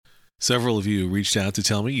Several of you reached out to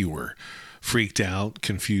tell me you were freaked out,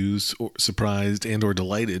 confused, or surprised, and or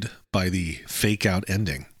delighted by the fake out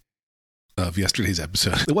ending of yesterday's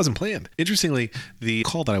episode. It wasn't planned. Interestingly, the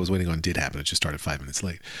call that I was waiting on did happen. It just started 5 minutes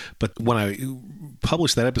late. But when I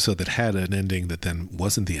published that episode that had an ending that then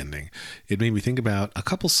wasn't the ending, it made me think about a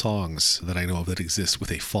couple songs that I know of that exist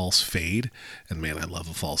with a false fade. And man, I love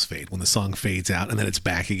a false fade. When the song fades out and then it's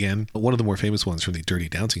back again. One of the more famous ones from the Dirty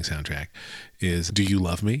Dancing soundtrack is Do You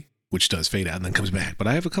Love Me?, which does fade out and then comes back. But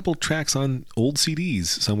I have a couple tracks on old CDs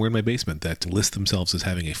somewhere in my basement that list themselves as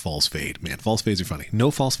having a false fade. Man, false fades are funny. No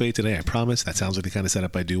false fade today, I promise. That sounds like the kind of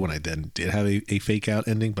setup I do when I then did have a fake out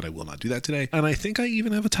ending, but I will not do that today. And I think I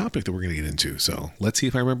even have a topic that we're going to get into. So let's see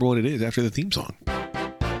if I remember what it is after the theme song.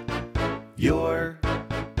 Your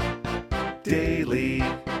Daily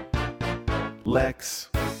Lex.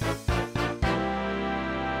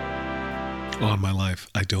 On my life,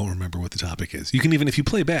 I don't remember what the topic is. You can even, if you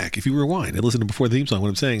play back, if you rewind and listen to before the theme song, what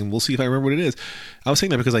I'm saying, and we'll see if I remember what it is. I was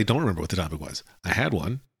saying that because I don't remember what the topic was. I had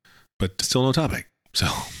one, but still no topic. So,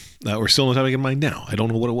 or still no topic in mind now. I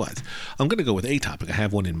don't know what it was. I'm going to go with a topic. I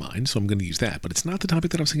have one in mind, so I'm going to use that. But it's not the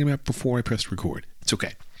topic that I was thinking about before I pressed record. It's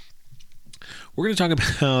okay. We're going to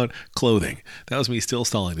talk about clothing. That was me still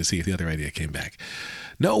stalling to see if the other idea came back.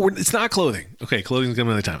 No, it's not clothing. Okay, clothing's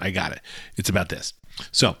coming another time. I got it. It's about this.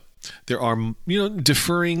 So, there are,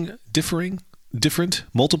 different,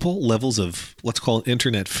 multiple levels of, let's call it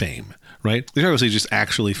internet fame, right? There's obviously just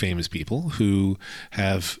actually famous people who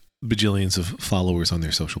have bajillions of followers on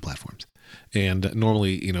their social platforms. And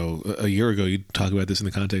normally, a year ago, you'd talk about this in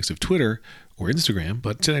the context of Twitter or Instagram,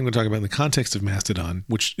 but today I'm going to talk about it in the context of Mastodon,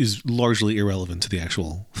 which is largely irrelevant to the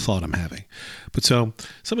actual thought I'm having. But so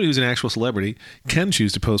somebody who's an actual celebrity can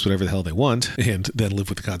choose to post whatever the hell they want and then live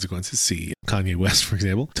with the consequences. See Kanye West, for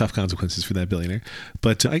example, tough consequences for that billionaire,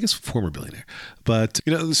 but I guess former billionaire. But,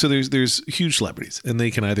 so there's huge celebrities and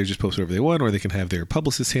they can either just post whatever they want, or they can have their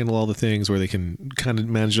publicists handle all the things, or they can kind of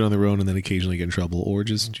manage it on their own and then occasionally get in trouble, or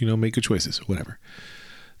just, make good choices, whatever.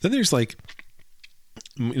 Then there's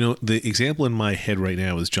the example in my head right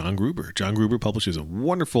now is John Gruber. John Gruber publishes a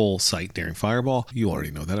wonderful site, Daring Fireball. You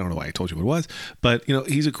already know that. I don't know why I told you what it was. But,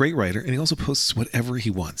 he's a great writer, and he also posts whatever he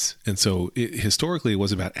wants. And so historically it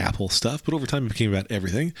was about Apple stuff, but over time it became about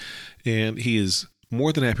everything. And he is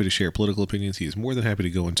more than happy to share political opinions. He is more than happy to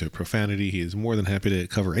go into profanity. He is more than happy to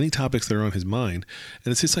cover any topics that are on his mind.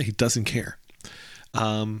 And it's just like he doesn't care.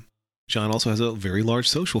 John also has a very large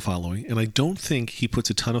social following, and I don't think he puts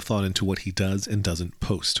a ton of thought into what he does and doesn't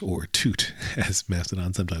post, or toot, as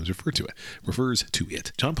Mastodon sometimes refers to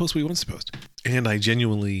it. John posts what he wants to post, and I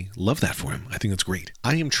genuinely love that for him. I think that's great.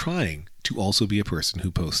 I am trying to also be a person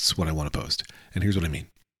who posts what I want to post, and here's what I mean.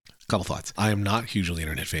 A couple thoughts. I am not hugely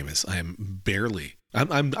internet famous. I am barely.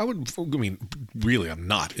 I'm not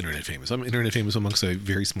internet famous. I'm internet famous amongst a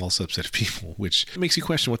very small subset of people, which makes you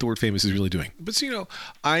question what the word famous is really doing. But so,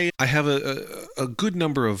 I have a good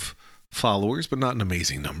number of followers, but not an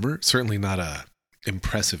amazing number. Certainly not a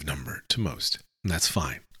impressive number to most. And that's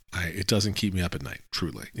fine. It doesn't keep me up at night,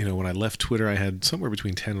 truly. When I left Twitter, I had somewhere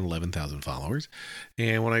between 10 and 11,000 followers.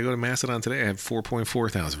 And when I go to Mastodon today, I have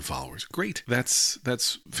 4.4 thousand followers. Great. That's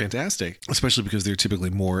fantastic, especially because they're typically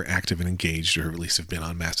more active and engaged, or at least have been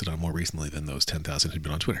on Mastodon more recently than those 10,000 had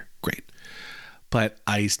been on Twitter. Great. But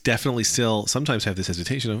I definitely still sometimes have this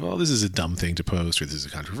hesitation of, this is a dumb thing to post, or this is a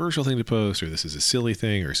controversial thing to post, or this is a silly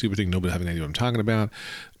thing or a stupid thing. Nobody having any idea what I'm talking about.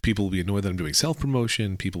 People will be annoyed that I'm doing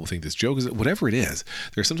self-promotion. People will think this joke is, whatever it is.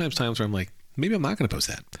 There are sometimes times where I'm like, maybe I'm not going to post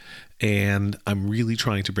that. And I'm really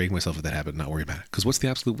trying to break myself of that habit and not worry about it. Because what's the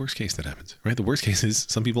absolute worst case that happens, right? The worst case is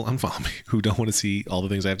some people unfollow me who don't want to see all the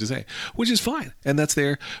things I have to say, which is fine. And that's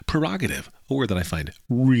their prerogative. A word that I find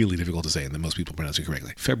really difficult to say and that most people pronounce it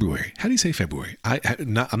correctly. February. How do you say February?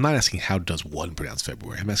 I'm not asking how does one pronounce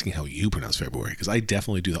February. I'm asking how you pronounce February, because I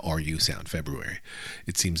definitely do the RU sound, February.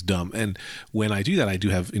 It seems dumb. And when I do that, I do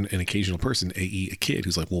have an occasional person, a kid,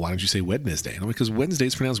 who's like, well, why don't you say Wednesday? And I'm like, because Wednesday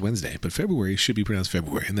is pronounced Wednesday, but February should be pronounced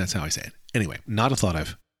February. And that's how I say it. Anyway, not a thought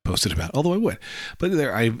I've posted about, although I would. But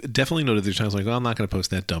I definitely noted there's times like, I'm not going to post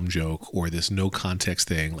that dumb joke or this no context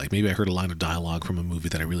thing. Like maybe I heard a line of dialogue from a movie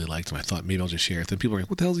that I really liked and I thought maybe I'll just share it. Then people are like,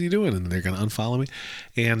 what the hell are you doing? And they're going to unfollow me.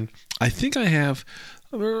 And I think I have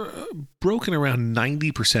broken around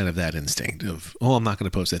 90% of that instinct of, I'm not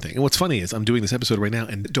going to post that thing. And what's funny is I'm doing this episode right now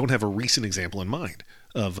and don't have a recent example in mind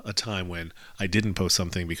of a time when I didn't post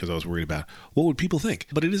something because I was worried about what would people think.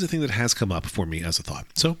 But it is a thing that has come up for me as a thought.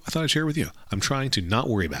 So I thought I'd share it with you. I'm trying to not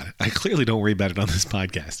worry about it. I clearly don't worry about it on this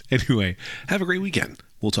podcast. Anyway, have a great weekend.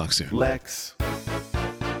 We'll talk soon. Lex.